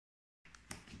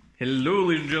Hello,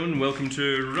 ladies and gentlemen, welcome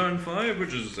to round 5,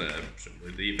 which is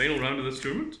simply the final round of this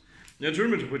tournament. A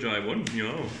tournament which I won, you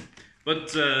know.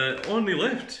 But on the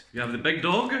left, you have the big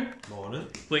dog Morning.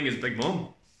 playing as Big Mom.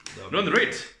 And on the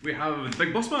right, we have the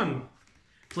Big Boss Man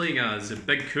playing as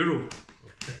Big Kuro.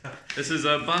 This is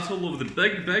a battle of the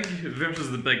Big Big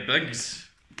versus the Big Bigs.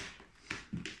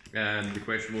 And the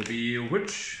question will be,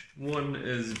 which one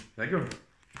is bigger?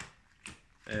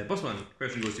 Bossman,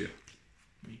 question goes to you.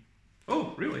 Me.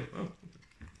 Oh, really? Oh.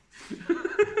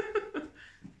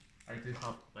 I do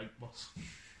have a big boss.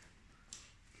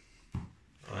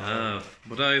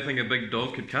 But I think a big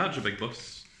dog could catch a big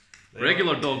bus.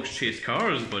 Regular dogs chase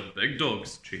cars, but big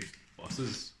dogs chase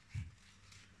buses.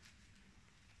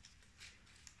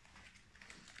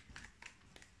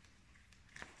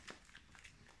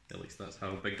 At least that's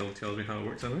how Big Dog tells me how it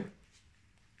works, anyway.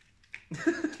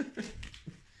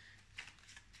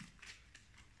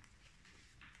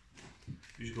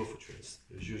 You should go for trains.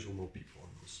 There's usually more people on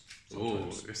those. Oh,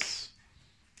 Sometimes. yes.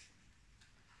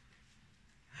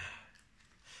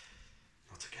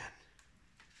 Not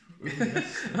again.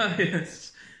 Ah,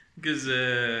 yes. Because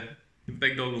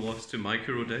Big Dog lost to my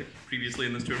Kuro deck previously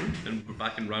in this tournament, and we're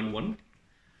back in round 1.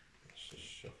 Let's just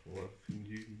shuffle everything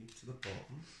you need to the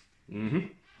bottom. Mm-hmm.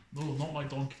 No, not my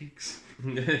Don Creeks.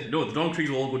 No, the Don Creeks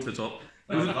will all go to the top.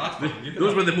 Those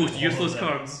Those were the most useless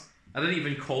cards. I didn't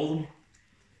even call them.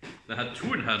 They had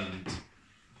 2 in hand.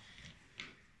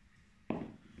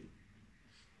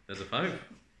 There's a 5.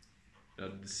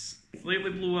 That's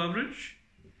slightly below average.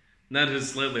 That is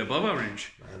slightly above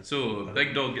average. Man, So I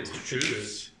Big don't- Dog gets to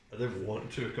choose. I didn't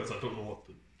want to because I don't know what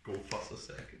to go first or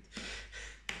second.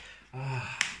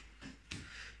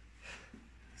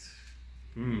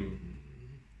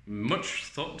 Much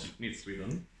thought needs to be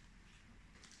done.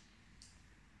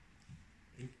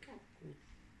 I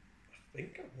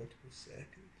think I want to go second.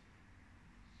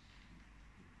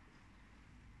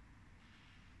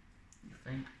 You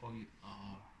think or you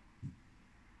are?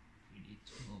 You need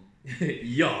to know.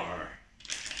 Yar.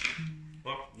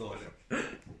 Oh, no idea.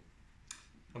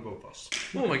 I'm going first.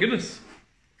 Oh my goodness.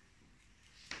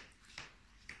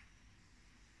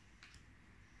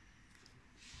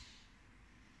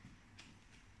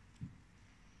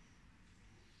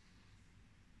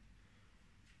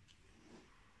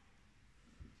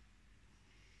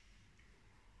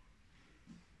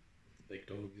 Big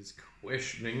Dog is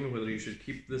questioning whether he should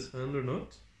keep this hand or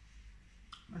not.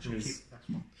 I shall Yes. keep this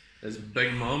one. His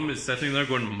Big Mom is sitting there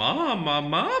going, Mama,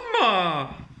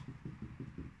 Mama!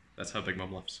 That's how Big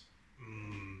Mom laughs.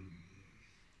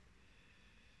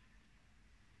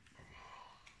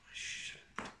 Shit.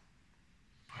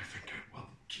 I think I will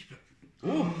keep it.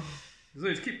 Oh!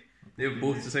 Decided to keep. They have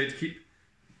both decided to keep.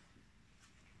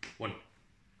 1,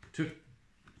 2,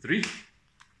 3,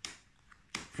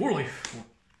 4 life.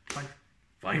 5.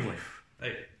 5 life.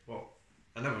 Hey, well,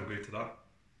 I never agreed to that.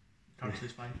 Can't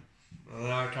choose 5.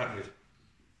 I can't read.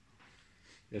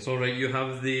 It's alright, you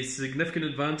have the significant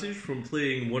advantage from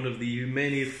playing one of the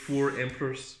many 4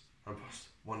 emperors. I'm passed.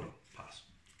 One done. Pass.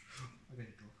 I got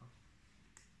a draw card.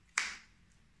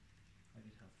 I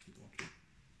did have 2 dogs.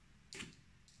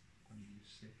 I'm going to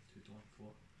use 2 to 4.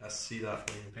 I see that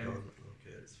thing. Pen.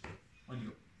 Okay, it's fine. On you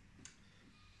go.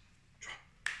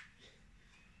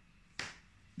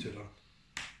 2 done.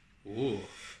 Oh.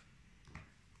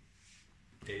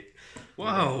 8.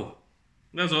 Wow!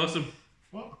 That's awesome.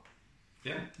 What?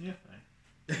 Yeah. Yeah,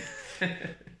 fine.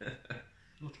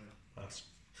 No trial. Pass.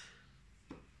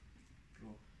 Go.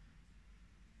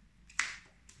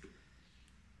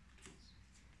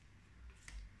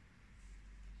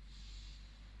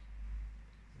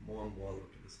 The more and more I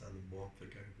look at this hand, the more I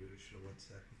think I really should have went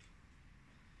second.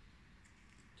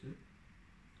 2.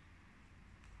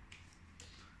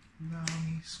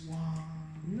 Nice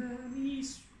one.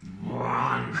 Nice.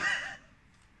 1. 5.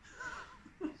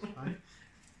 My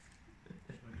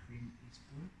green is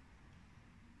blue.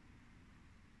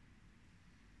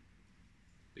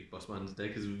 Big Boss Man's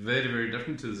deck is very, very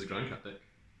different to the Grand Cat deck.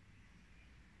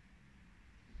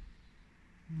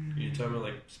 Can you tell me,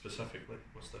 like, specifically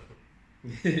what's different?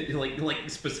 like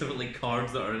specifically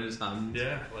cards that are in his hand.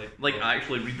 Yeah, Like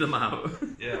actually read them out.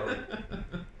 Yeah, like,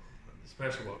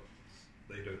 especially what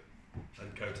they do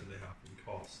and counter they have in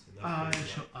cost. And I that's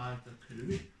shall add the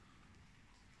Kuro.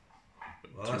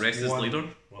 well, To that's rest his one- leader.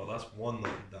 Well, that's 1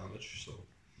 not damage, so.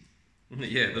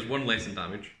 Yeah, there's 1 less in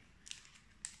damage.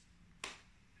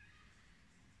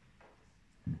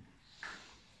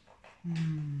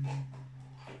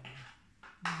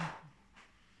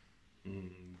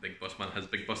 Big Boss Man has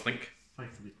Big Boss Think. 5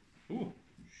 3. Ooh.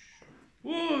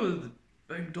 Whoa, the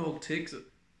Big Dog takes it.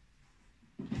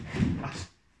 Pass.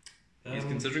 He's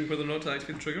considering whether or not to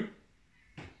activate the trigger.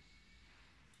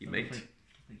 He might. I think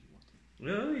you want to.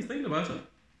 Yeah, he's thinking about it.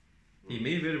 He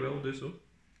may very well do so.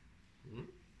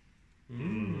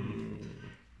 Man.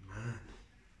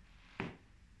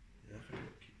 Yeah, I think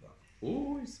I'll keep that.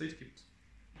 Oh, he's safe to keep it.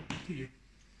 To you.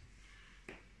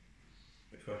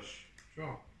 Big fish.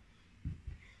 Draw.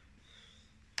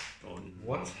 Don.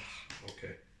 What?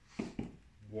 Okay.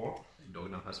 What?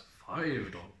 Dog now has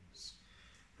 5 dogs.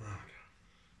 Oh,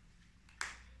 God.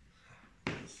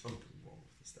 There's something wrong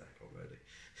with the stack already.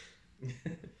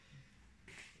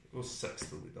 It goes 6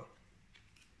 the leader.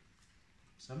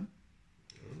 7.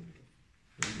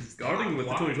 He's guarding with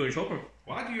the Tony Tony Chopper.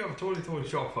 Why do you have a Tony Tony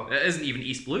Chopper? It isn't even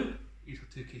East Blue. He's a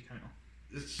 2k counter.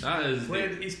 It's That is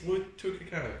played East Blue, took a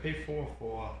count. Pay 4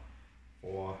 for.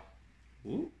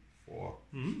 Ooh. 4.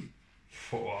 Mm.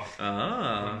 4.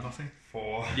 Ah. Nothing.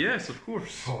 4. Yes, of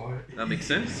course. 4. That makes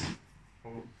sense.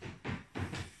 4.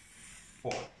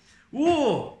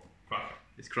 Whoa! Cracker.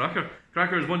 It's Cracker.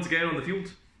 Cracker is once again on the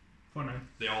field. For now.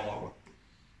 They all are one.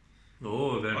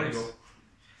 Oh, very There you nice. go.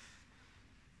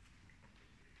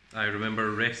 I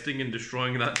remember resting and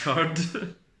destroying that card.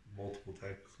 Multiple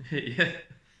times. Yeah.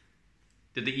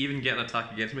 Did they even get an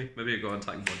attack against me? Maybe it got an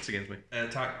attack once against me. It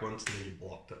attacked once and then you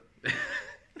blocked it.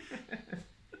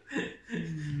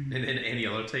 And then any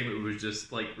other time it was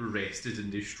just like rested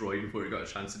and destroyed before it got a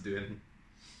chance to do anything.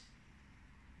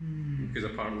 Because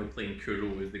apparently playing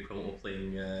Kuro is the equivalent of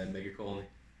playing Mega Colony.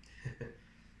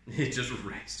 You just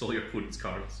rest all your opponent's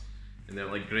cards. And they're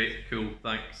like, great, cool,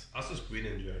 thanks. That's just Queen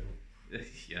in general.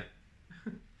 Yeah.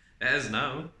 It is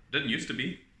now. Didn't used to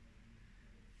be.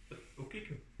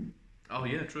 Okiko. Oh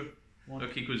yeah, true. One.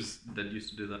 Okiko's did used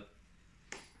to do that.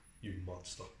 You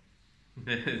monster.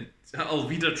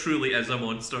 Alvida truly is a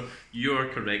monster. You're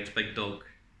correct, big dog.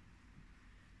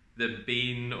 The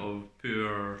bane of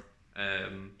poor.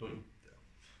 Don't.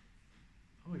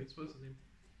 Oh, I guess what's his name?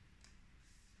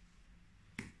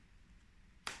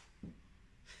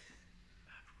 I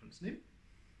forgot his name.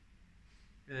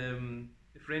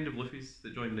 The friend of Luffy's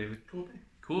that joined the Navy.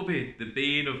 Kobe, the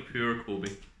bane of poor Kobe.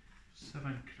 7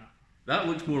 cracker. That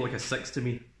looks more like a 6 to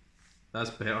me. That's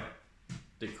better.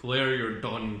 Declare your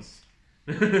dons.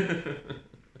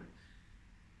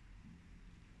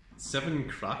 7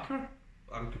 Cracker?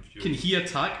 I'm confused. Can he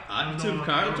attack active No,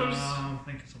 characters? I'm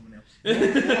thinking someone else. I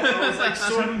was like That's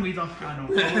so. a leader. I know.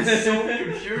 I was so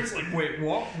confused. Like, wait,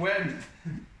 what? When?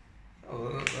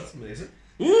 Oh, that's amazing.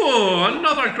 Ooh,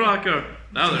 another Cracker!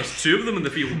 Now there's 2 of them in the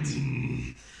field.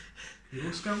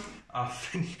 Hero skill. I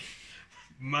think.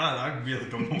 Man, I really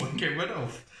don't know what to get rid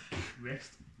of.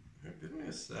 Rest. Give me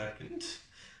a second.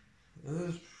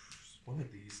 There's one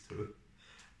of these 2.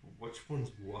 Which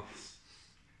one's worse?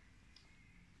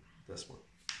 This one.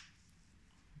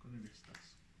 I'm going to rest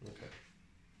this. Okay.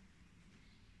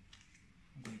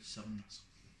 I'm going to 7 this.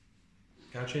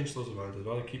 Can I change those around? I'd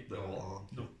rather keep them all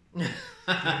on. No.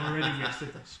 I've already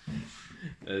rested this.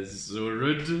 It's so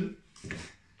rude.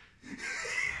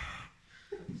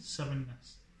 7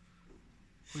 this.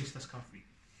 Place this card free.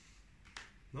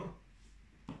 No.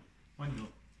 1 go.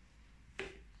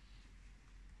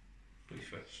 Please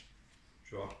fish.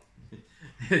 Draw.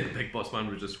 Big Boss Man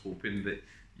was just hoping that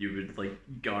you would like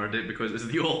guard it because it's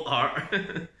the old art.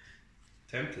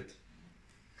 Tempted.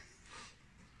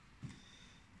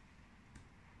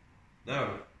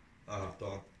 Now, I have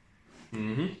done.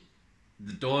 Mm-hmm.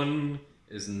 The Dawn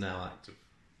is now active.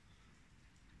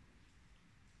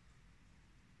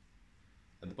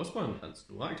 And the Boss Man has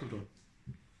no active Dawn.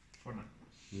 For now.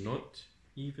 Not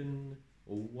even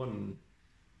 1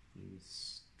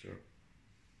 Mr.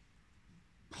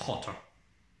 Potter.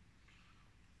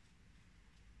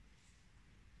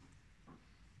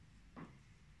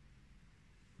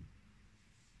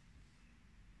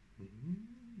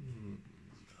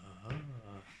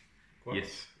 What?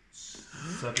 Yes.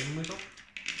 7 leader.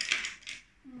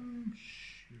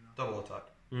 Sure. Double attack.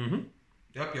 Mm-hmm.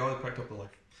 Yep, you already picked up the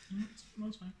life.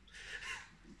 That's fine.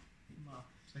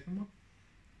 Second one?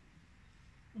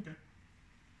 Okay.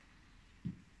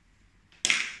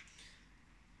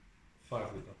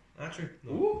 5 leader. Actually,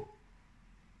 no. Ooh.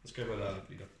 Let's go with that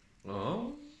leader.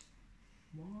 Oh.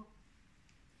 What?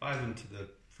 5 into the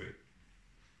 3.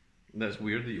 That's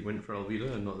weird that you went for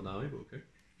Alvida and not the Nami, but okay.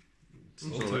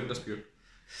 Still, It's alright, dispute.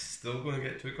 still going to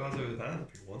get 2 cards out of his hand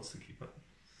if he wants to keep it.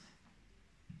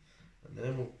 And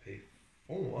then we'll pay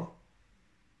 4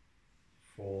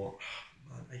 for.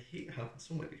 Man, I hate having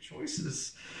so many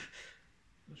choices.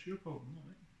 That's your problem, not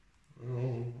mine.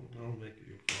 Oh, I'll make it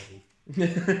your problem.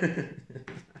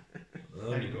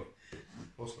 There you go.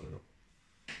 Possibly no.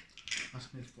 That's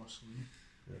made for Celine.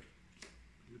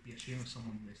 It would be a shame if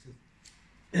someone rested.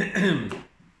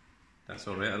 That's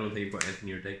alright, I don't think you've got anything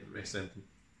in your deck that rests anything.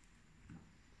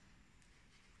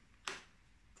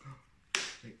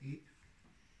 Right, 8.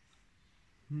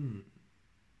 Hmm.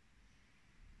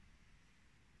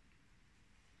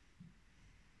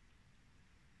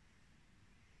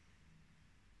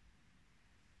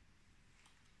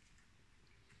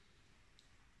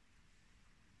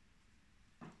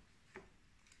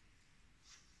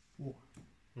 Four.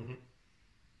 Mm-hmm.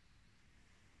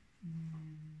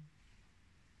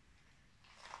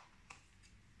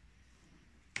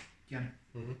 Again,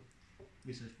 Mm-hmm.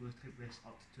 uses force type rest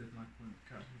up to 2 of my opponent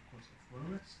cards of course of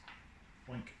 4 rest.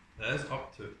 Boink. That is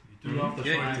up to. You do have the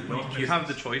Yeah, choice to not you have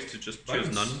the choice to just choose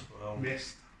bounce. none. Well,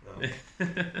 Rest. no.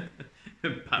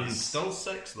 He's Bounce. still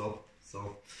 6 though,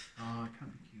 so. I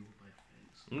can't be killed by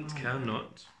effects. It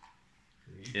cannot.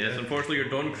 you Yes, get- unfortunately your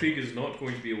Dawn Krieg is not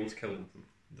going to be able to kill them.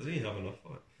 Does he have enough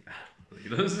of it? He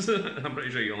does. I'm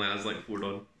pretty sure he only has like 4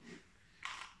 Dawn.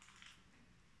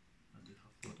 I do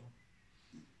have 4 down.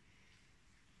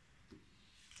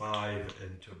 5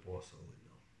 into boss only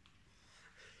now.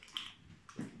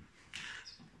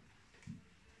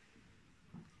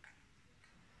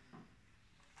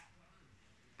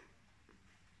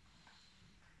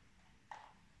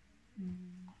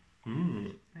 Hmm.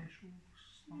 Special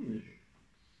slash.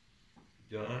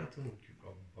 Yeah, I don't think you've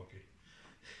got Bucky.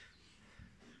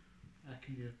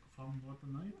 Can you confirm what the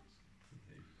night is?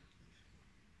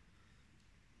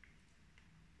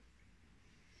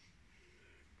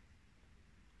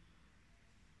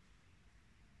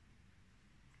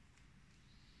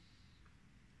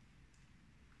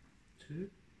 Two.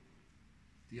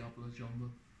 Diablo's Jumbo.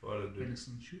 What did I do?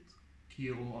 Venison Shoot.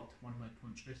 KO up to 1 of my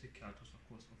opponent's rested characters of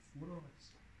course of 4 or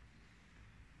less.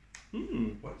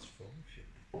 What's wrong with you?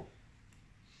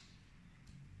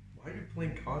 Why are you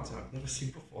playing cards I've never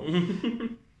seen before?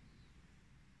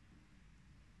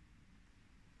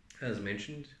 As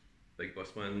mentioned, Big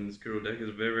Boss Man's Kuro deck is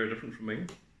very, very different from mine.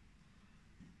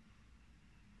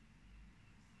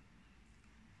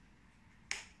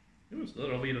 It was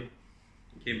another leader.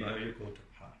 He came Now back. you're going to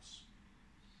pass.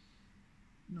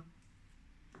 No.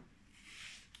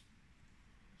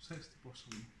 60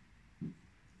 possibly.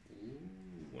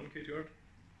 Ooh, 1k yard.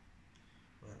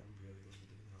 Man, I'm really going to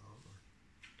do that, aren't I?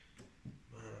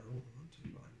 Man, I don't want to,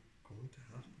 but I'm going to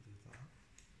have to do that.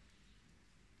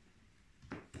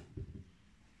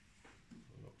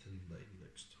 I'm up to 9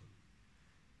 next turn.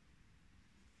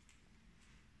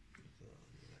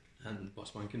 And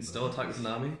Boss Man can still attack with an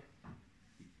army.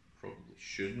 He probably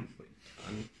shouldn't, but he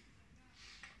can.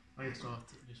 I just thought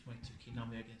just my 2k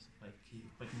Nami against the 5k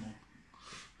big mob.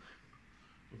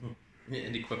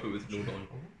 And equip it with no I Dawn. won't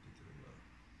be doing that.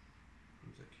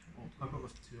 Music. I'll pop it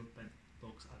with 2 big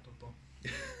dogs at the door.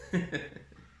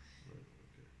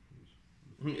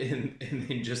 And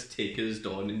then just take his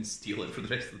Dawn and steal it for the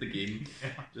rest of the game.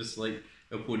 Yeah. Just like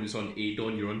opponent's on 8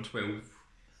 Dawn, you're on 12.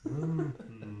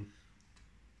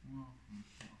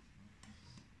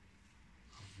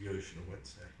 I really should have went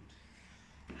second.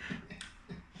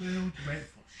 Well, you went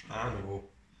first. I know.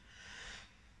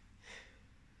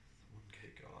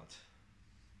 1k guard.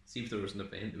 See if there was an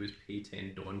event that was pay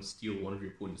 10 Dawn, steal one of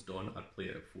your opponent's Dawn, I'd play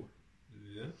it at 4.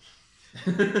 Yeah.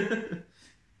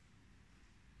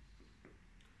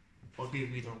 Buggy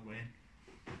leader win.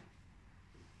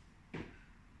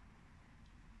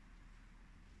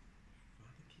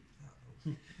 Rather keep that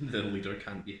though. The leader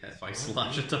can't be hit by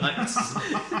slash attacks.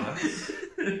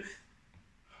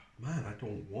 Man, I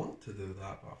don't want to do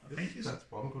that, but I think feel he's- that's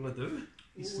what I'm going to do.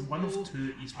 He's one of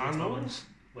 2 East I West know. villains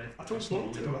left. I That's don't not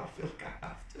want to. leader. I feel like I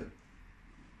have to.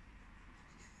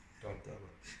 God damn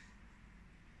it.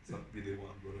 Is that really what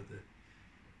I'm going to do?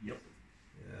 Yep.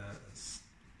 Yeah, it's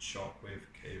Shockwave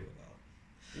K with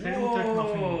that. Pedal did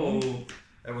nothing wrong.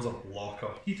 It was a blocker.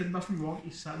 He did nothing wrong.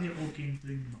 He sat there all game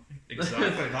doing nothing.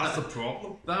 Exactly, that's the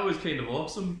problem. That was kind of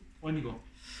awesome. On you go.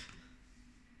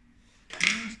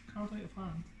 Yes, card out of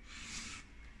hand.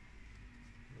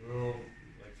 Oh,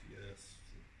 like, yes.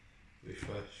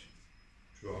 Refresh.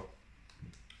 Draw.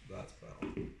 That's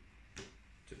battle.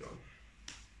 To done.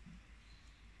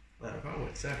 Man, if I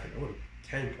went second, I would have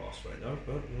 10 costs right now,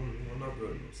 but we're not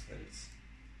doing those things.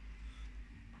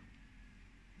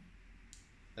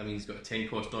 That means he's got a 10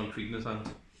 cost Dawn Krieg in his hand.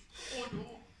 Oh no.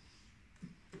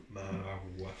 Man,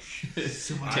 I wish.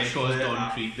 10 cost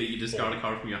Dawn Krieg that you discard a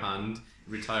card from your hand,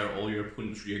 retire all your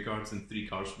opponent's rear guards and 3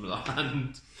 cards from the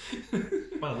hand.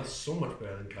 Man, that's so much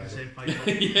better than Kaiser. Same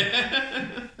fight.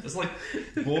 Yeah. It's like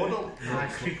Border. Ah,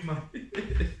 Kriegman.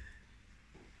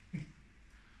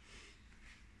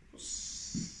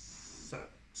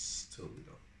 6 till we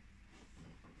done.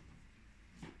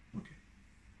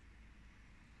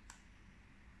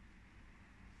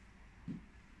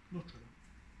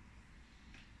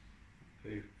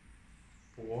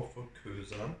 for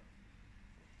Kuzan.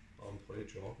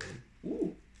 Unplay draw 1.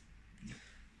 Ooh.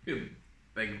 Good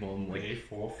big bomb like Play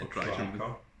 4 for interaction.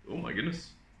 Tracker. Oh my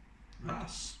goodness.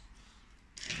 Pass.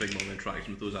 Big bomb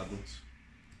interaction with those admirals.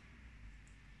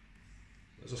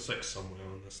 There's a 6 somewhere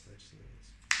on this list.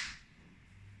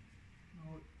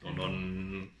 Dun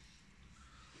dun.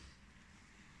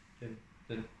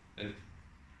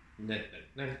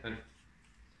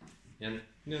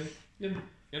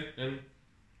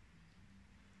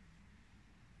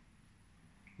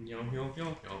 Meow meow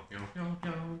meow meow meow meow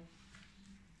meow.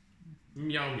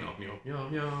 Meow meow meow meow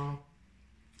meow.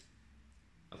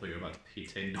 I thought you were about to pay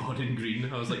 10 Dodd in green.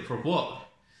 I was like, for what?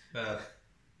 The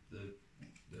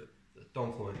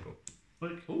Don Flamenco.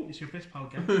 Look, Oh. it's your best pal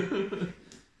gift.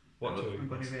 What Oh, do I'm we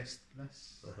going miss? to rest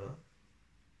this. Uh-huh.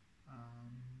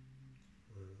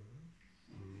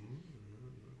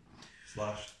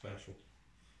 Slash special.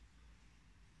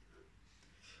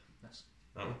 This.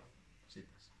 That one? Say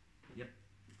this. Yep.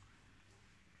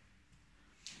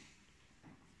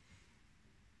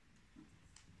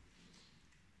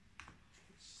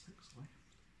 Six left.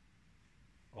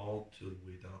 All to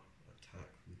leader. Attack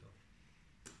leader.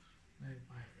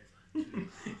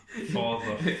 For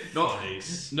the Not-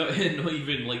 face. Not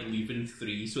even like leaving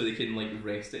 3 so they can like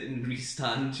rest it and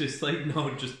restand. Just like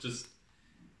no, just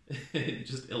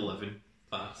just 11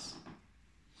 pass.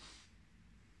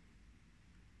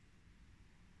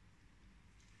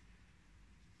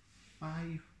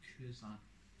 Five Kuzan.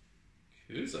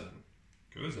 Kuzan.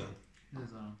 Kuzan.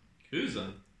 Kuzan.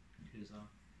 Kuzan. Kuzan.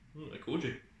 Oh, a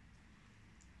Koji.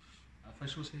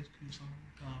 Official says Kuzan.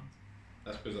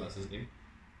 That's because that's his name.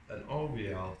 In all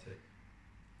reality,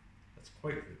 that's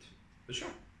quite good. But sure.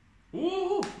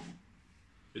 Whoa!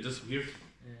 It disappeared.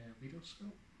 Leader skill.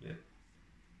 Yeah.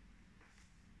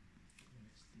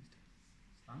 Rest these two.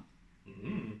 Stand.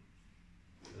 Mm.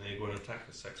 And then you go and attack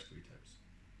for 6 3 times.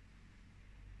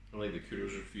 I like that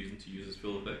Kuro's refusing to use his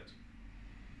full effect.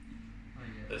 Oh,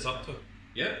 yeah. It's up to.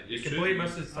 Yeah, You it's can true. play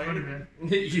missed his I've already timing.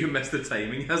 read. You missed the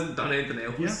timing. He hasn't done anything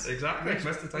else. Yeah. Exactly. Next-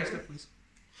 Missed the next timing. up, please.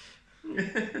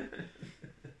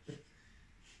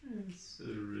 It's so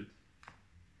rude.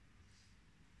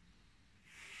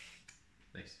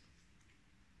 Nice.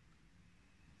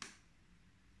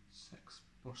 6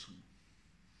 Bosom.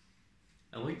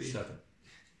 I like that. 7.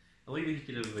 I like that he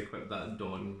could have equipped that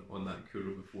Dawn on that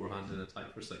Kuro beforehand and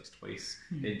attacked for 6 twice,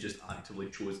 and just actively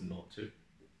chose not to.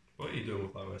 What are you doing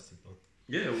with that rested done?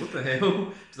 Yeah, what the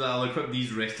hell? So I'll equip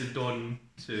these rested Dawn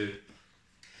to.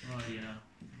 Oh, yeah.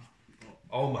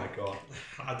 Oh my god.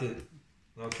 I did.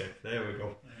 Okay, there we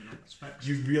go. It's fixed.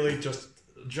 You really just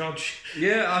judge.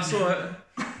 Yeah, I saw it.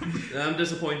 I'm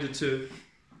disappointed too.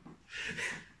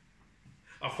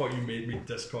 I thought you made me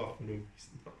discard for no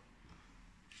reason.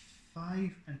 5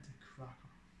 into Cracker.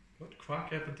 What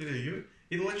crack ever did you?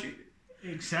 He literally.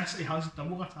 It exists, he has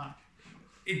double attack.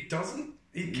 It doesn't.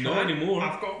 He can't. Not anymore.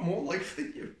 I've got more life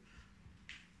than you.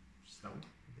 Still.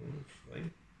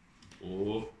 Fine.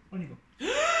 Oh. On you go.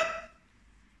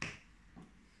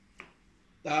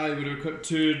 I would have equipped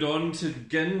 2 Dawn to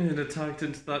Gin and attacked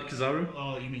into that Kizaru.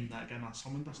 Oh, you mean that again? I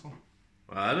summoned this one.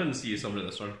 Well, I didn't see you summon it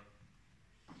this turn.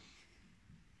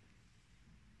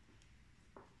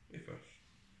 Me first.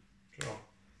 Draw.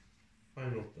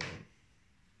 Final down.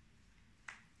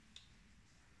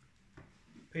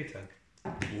 Pay 10.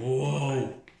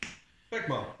 Whoa! Big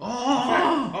Mom.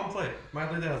 Oh! On play. My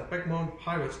leader has Big Mom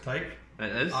Pirates type. It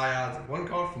is? I add 1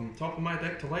 card from the top of my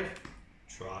deck to life.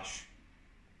 Trash.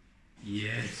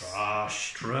 Yes.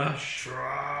 Trash. Trash.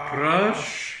 Trash.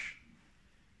 Trash.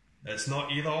 It's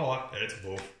not either or, it's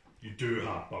both. You do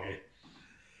have buggy.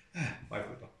 5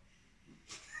 leader.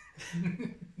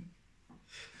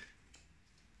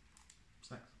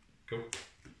 6. Cool.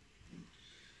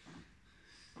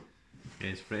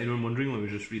 Yes, for anyone wondering, let me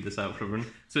just read this out for everyone.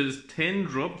 So it's 10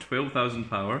 drop, 12,000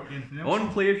 power. Anything else?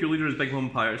 On play, if your leader is Big Mom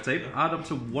Pirates type, add up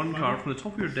to 1 card from the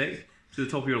top of your deck to the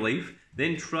top of your life,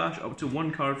 then trash up to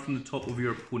 1 card from the top of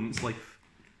your opponent's life.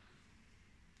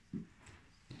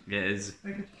 It is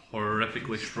Very good.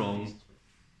 horrifically strong.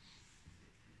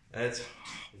 It's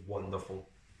wonderful.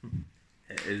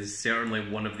 It is certainly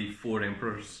one of the 4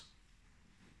 emperors.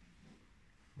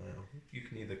 Now, you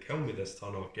can either kill me this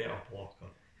turn or get a blocker.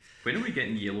 When are we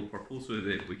getting yellow purple so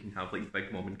that we can have like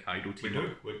Big Mom and Kaido We team do. up?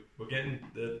 We're getting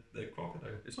the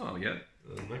crocodile. It's not out yet.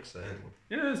 The next end one.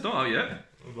 Yeah, it's not out yet.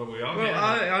 But we are Well, getting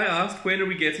I asked when are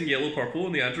we getting yellow purple,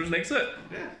 and the answer is next it.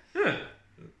 Yeah.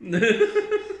 Yeah.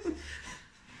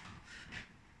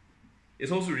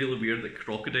 It's also really weird that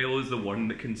Crocodile is the one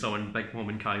that can summon Big Mom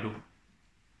and Kaido.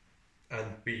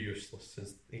 And be useless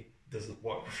since he doesn't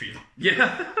work with either.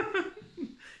 Yeah.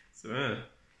 So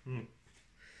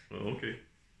Oh, okay.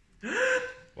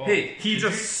 Well, Hey, he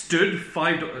just stood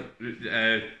 $5.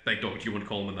 Big dog, do you want to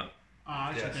call him in that? I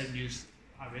actually Yes. didn't use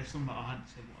a wrestling, but I hadn't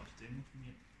said what I was doing with him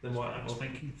yet. Then what? I was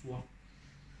thinking for.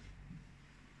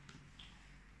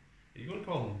 Are you going to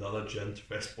call him another Gin to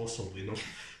West Borsalino?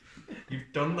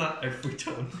 You've done that every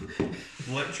time.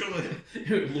 Literally.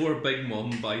 Lower Big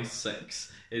Mom by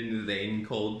 6 and then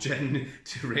called Jin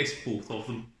to rest both of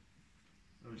them.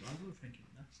 I was actually thinking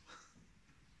of this.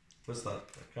 What's that?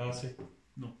 A Cassie?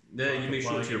 No, Yeah, you may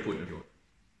show it Flag. to your opponent if you want.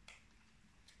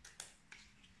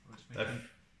 I was thinking.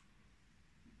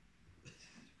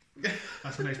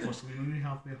 That's a nice Porcelino you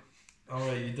have there.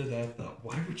 Alright, you did have that.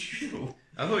 Why would you know?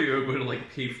 I thought you were going to like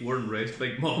pay 4 and rest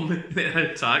Big Mom and then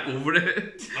attack over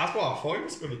it. That's what I thought I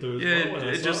was going to do as Yeah, well. when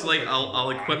I it's saw just it. like I'll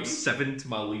why? equip 7 to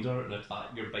my leader and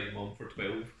attack your Big Mom for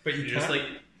 12. But you You're just can't.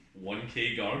 like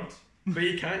 1k guard. But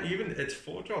you can't even. It's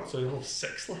 4 drops, so you have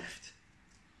 6 left.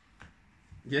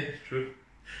 Yeah, true.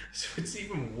 So it's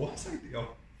even worse idea.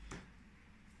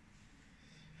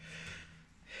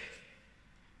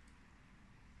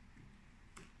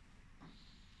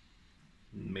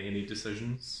 Many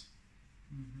decisions.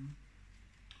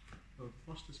 Well,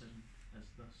 the first decision is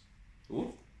this.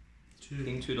 Oh, Two.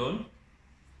 King 2 Dawn.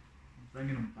 I'm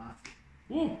bringing him back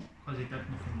Oh, because he did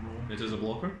nothing wrong. it is a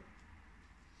blocker.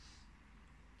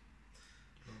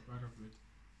 Well, rather good.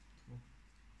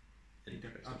 He did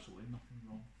Interesting. absolutely nothing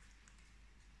wrong.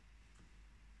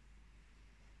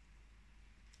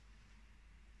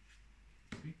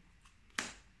 See?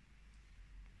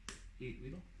 8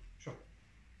 leader. Sure.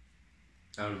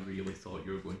 I really thought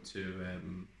you were going to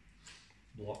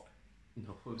Block.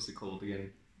 no, what was it called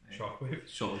again? Shockwave.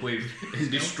 Shockwave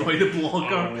and destroy the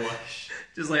blocker. I wish.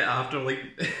 Just like after like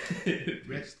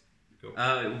Rest. Go.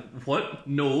 what?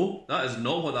 No, that is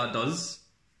not what that does.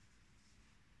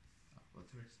 What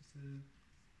the rest is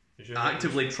the. Is your-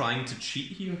 Actively trying to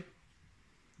cheat here.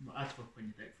 No, that's for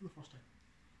playing the deck for the first time.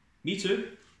 Me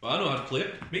too. Well, I know how to play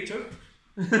it. Me too.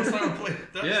 First time I played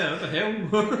this. Yeah, what the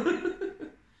hell?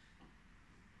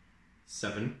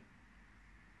 7.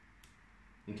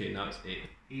 Okay, now it's 8.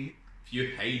 8. If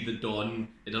you hide the dawn,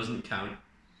 it doesn't count.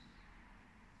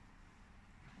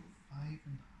 5 in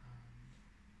hand.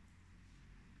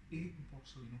 8 in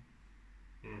Porcelino.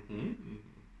 Mm-hmm.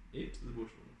 8 to the bush.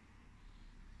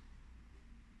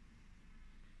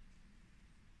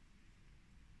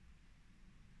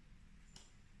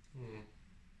 Hmm.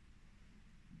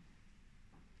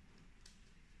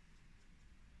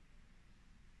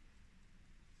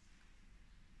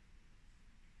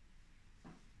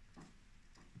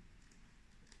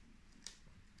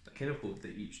 I kind of hope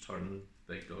that each turn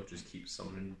Big Dog just keeps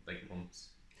summoning Big Mumps.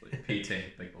 Like pay 10,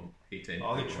 Big Mum, pay 10,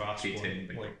 I Big got Mum, trash pay 10, one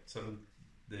Big Mum. like 7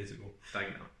 days ago.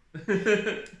 Dang now.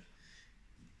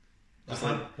 I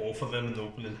had both of them in the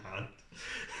opening hand.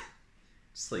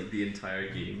 It's like the entire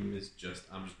game is just,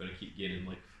 I'm just going to keep gaining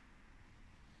life.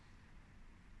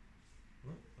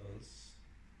 What does?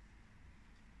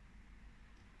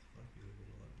 I'm really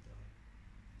going to let me die.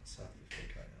 I sadly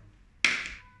think I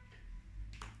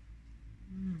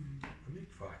am. I made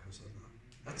crackers on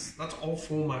that. That's all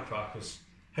 4 my crackers.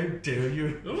 How dare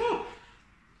you? Oh!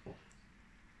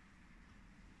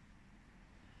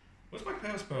 What's my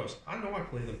power spells? I know I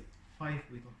play them. 5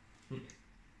 leader.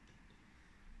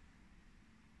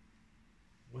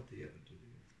 What do you ever do?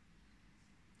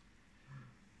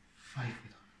 5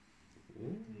 leader.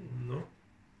 Oh. No.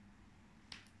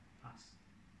 Pass.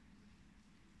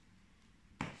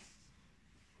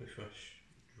 We fish.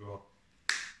 Draw.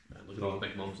 Man, look at all the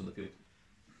Big Mums in the field.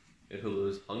 Look at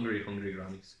those hungry, hungry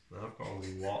grannies. Now I've got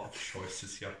a lot of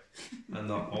choices here. And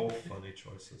they're all funny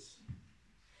choices.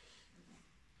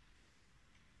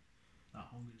 That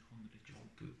hungry job.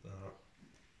 Do that.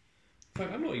 In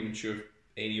fact, I'm not even sure if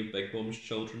any of Big Mom's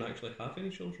children actually have any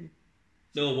children.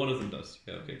 No, one of them does.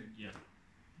 Yeah, okay. Yeah.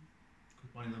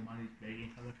 Because one of them married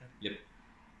Maggie had a kid.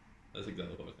 That's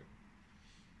exactly what I think.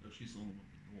 So she's the only one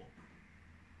we know of.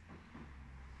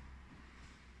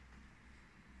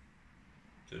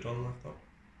 Did John left up?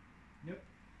 Yep.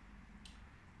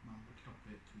 Man, look up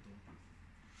at 2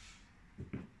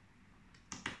 dollars.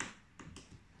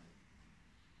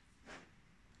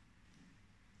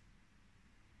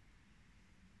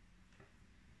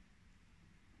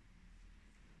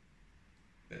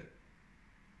 Yeah.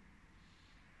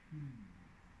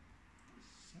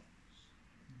 6.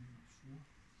 4.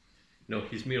 No,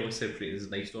 he's merely separating his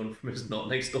nice dawn from his not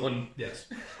nice dawn. Yes.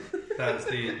 That's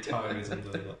the entire reason I'm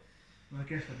doing that. Well, I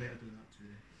guess I better do that too.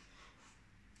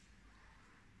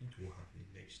 You don't have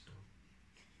any nice done.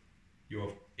 You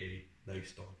have a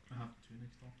nice dog. I have 2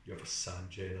 next door. You have a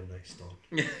Sanjay and a nice dog.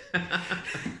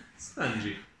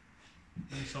 Sanji.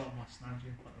 Any sort of my Snangy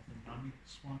and part of the Nami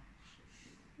Swan.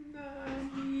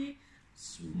 Nami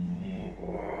Swan.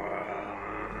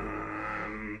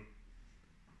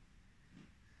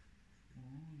 Oh,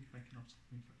 you're thinking of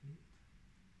something for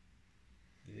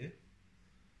 8? Yeah.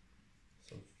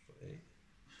 Some for 8.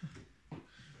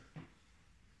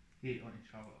 8 on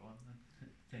Charlotte on then.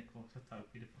 10 closer to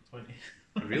be for 20.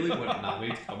 I really want Nami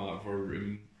to come out of her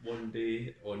room one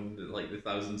day on like the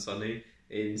Thousand Sunny,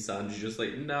 and Sanji's just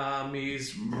like,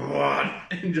 Nami's what?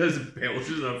 And just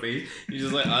belches in her face. He's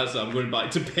just like, so I'm going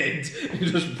back to bed. He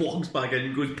just walks back in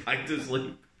and goes back to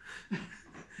sleep.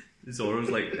 Zoro's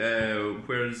like,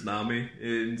 where's Nami?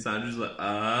 And Sanji's like,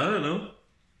 I don't know.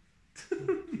 2, 3,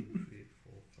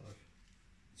 4, 5.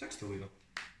 6 to leader.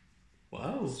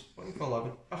 Wow. 1 for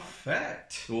 11.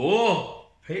 Effect! Oh!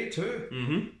 Pay 2.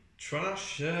 Mm-hmm.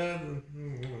 Trash.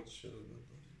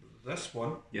 This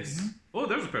one. Yes. Oh,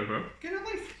 there's a pair of her. Get a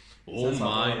life. Oh Since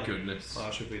my I've goodness. I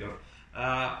should be done.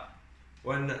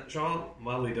 When Jean,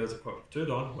 my leader, is equipped with 2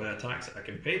 Dawn, when it attacks, I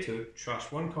can pay 2,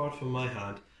 trash 1 card from my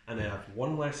hand, and I have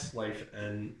 1 less life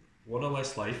and 1 or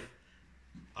less life.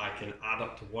 I can add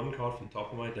up to 1 card from the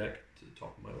top of my deck to the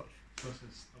top of my life. This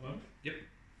is 11. Yep.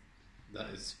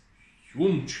 That is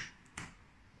huge.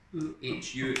 Opponent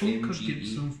gives H-U-N-G-E.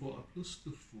 some for a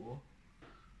 +2/4,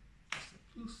 a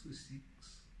 +6,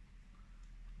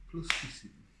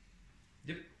 +7.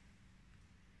 Yep.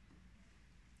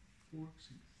 4,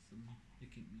 6, 7,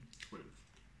 making me 12.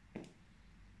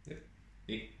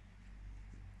 8.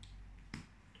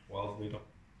 12 leader.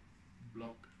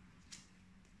 Block.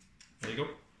 There you go.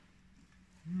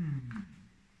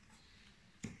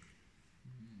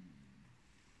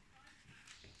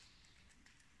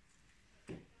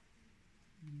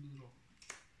 Draw.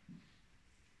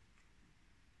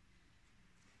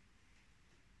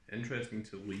 Interesting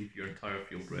to leave your entire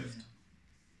field rest.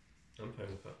 I'm fine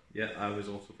with that. Yeah, I was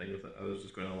also fine with it. I was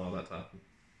just going to allow that to happen.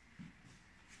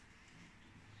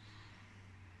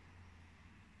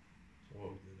 So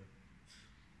what we do now?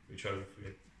 We try to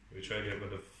get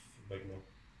rid of Big Mom.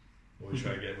 Or we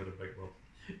try to get rid of Big Mom.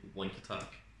 Link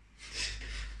attack.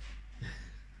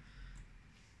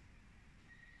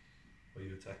 Or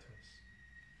you attack twice.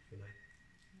 For 9.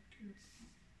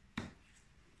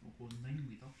 I'll go 9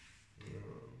 leader.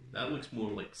 That looks more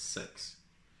like 6.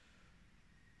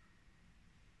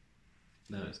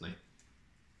 No, it's 9.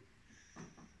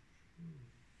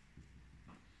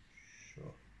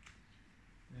 Sure.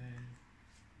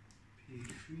 Pay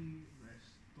 3,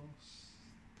 rest DOS,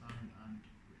 and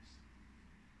rest.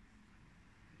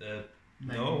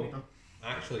 9 No. leader.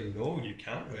 Actually, no, you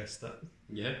can't rest it.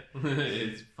 Yeah,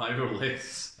 it's 5 or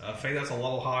less. I think that's a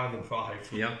little higher than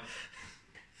 5. Yeah.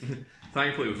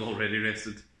 Thankfully, it was already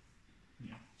rested.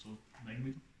 Yeah, so 9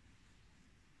 leader.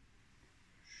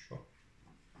 Sure.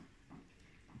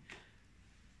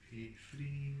 Pay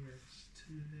 3, rest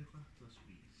 2, let us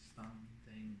we stand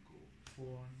and go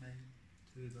 4, 9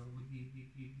 to the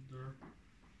leader.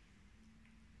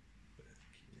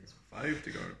 It's 5 to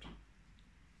guard.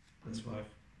 That's 5.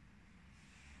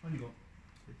 What you got?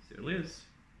 It certainly is.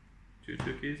 2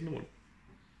 2Ks and a 1.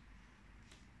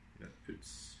 That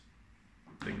puts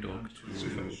Big Dog to... Because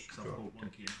I've got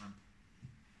 1k in hand.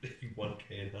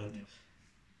 1k in hand. Yeah.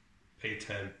 Pay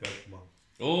 10, Big Mom.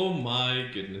 Oh my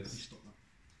You goodness. stop that.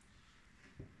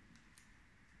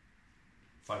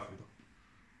 5 leader.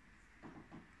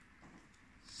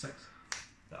 6.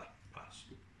 That pass.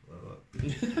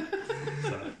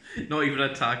 Not even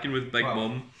attacking with Big Wow.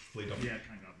 Mom. Leader. Yeah, I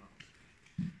can't grab that.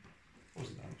 What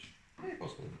was the damage? Yeah,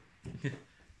 possible.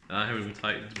 I haven't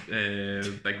attacked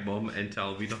Big Mom into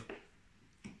Alvida.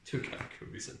 2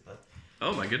 Kakuris in hand.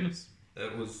 Oh my goodness.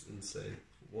 It was insane.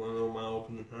 1 on my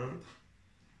opening hand.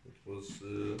 It was.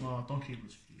 Well, Donkey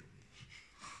was feeling.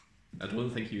 I don't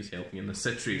think he was helping in this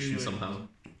situation somehow.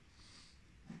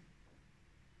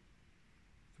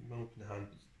 My opening hand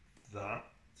was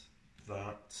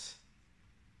that.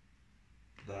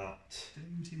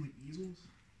 Didn't even seem like easels.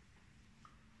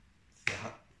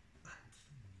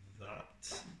 That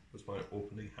was my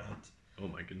opening hand. Oh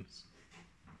my goodness.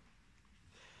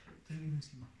 Didn't even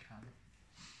seem like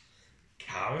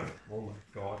Carrot? Oh my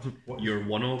god. What? You're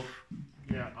one off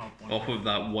Yeah, I'll off of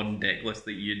that one deck list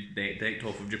that you decked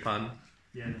off of Japan.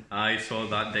 Yeah. I saw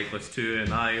that deck list too,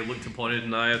 and I looked upon it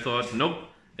and I thought, nope,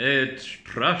 it's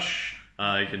trash.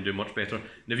 I can do much better. And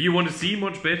if you want to see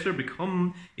much better,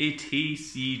 become a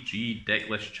TCG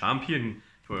decklist champion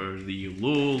for the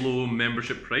low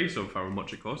membership price of however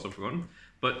much it costs. I've forgotten,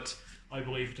 but I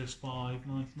believe it is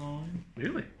 $5.99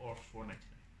 really, or $4.99.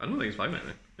 I don't think it's 5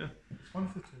 mana. Yeah. It's one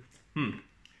of the two.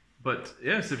 But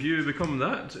yes, if you become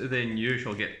that, then you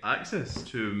shall get access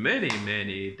to many,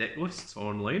 many deck lists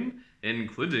online,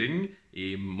 including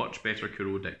a much better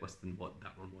Kuro deck list than what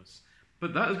that one was.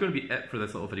 But that is going to be it for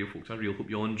this little video, folks. I really hope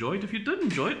you all enjoyed. If you did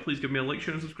enjoy it, please give me a like,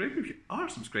 share, and subscribe. If you are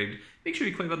subscribed, make sure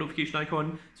you click that notification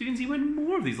icon so you can see when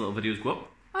more of these little videos go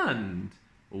up. And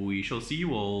we shall see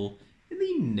you all in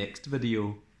the next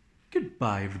video.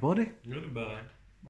 Goodbye, everybody. Goodbye.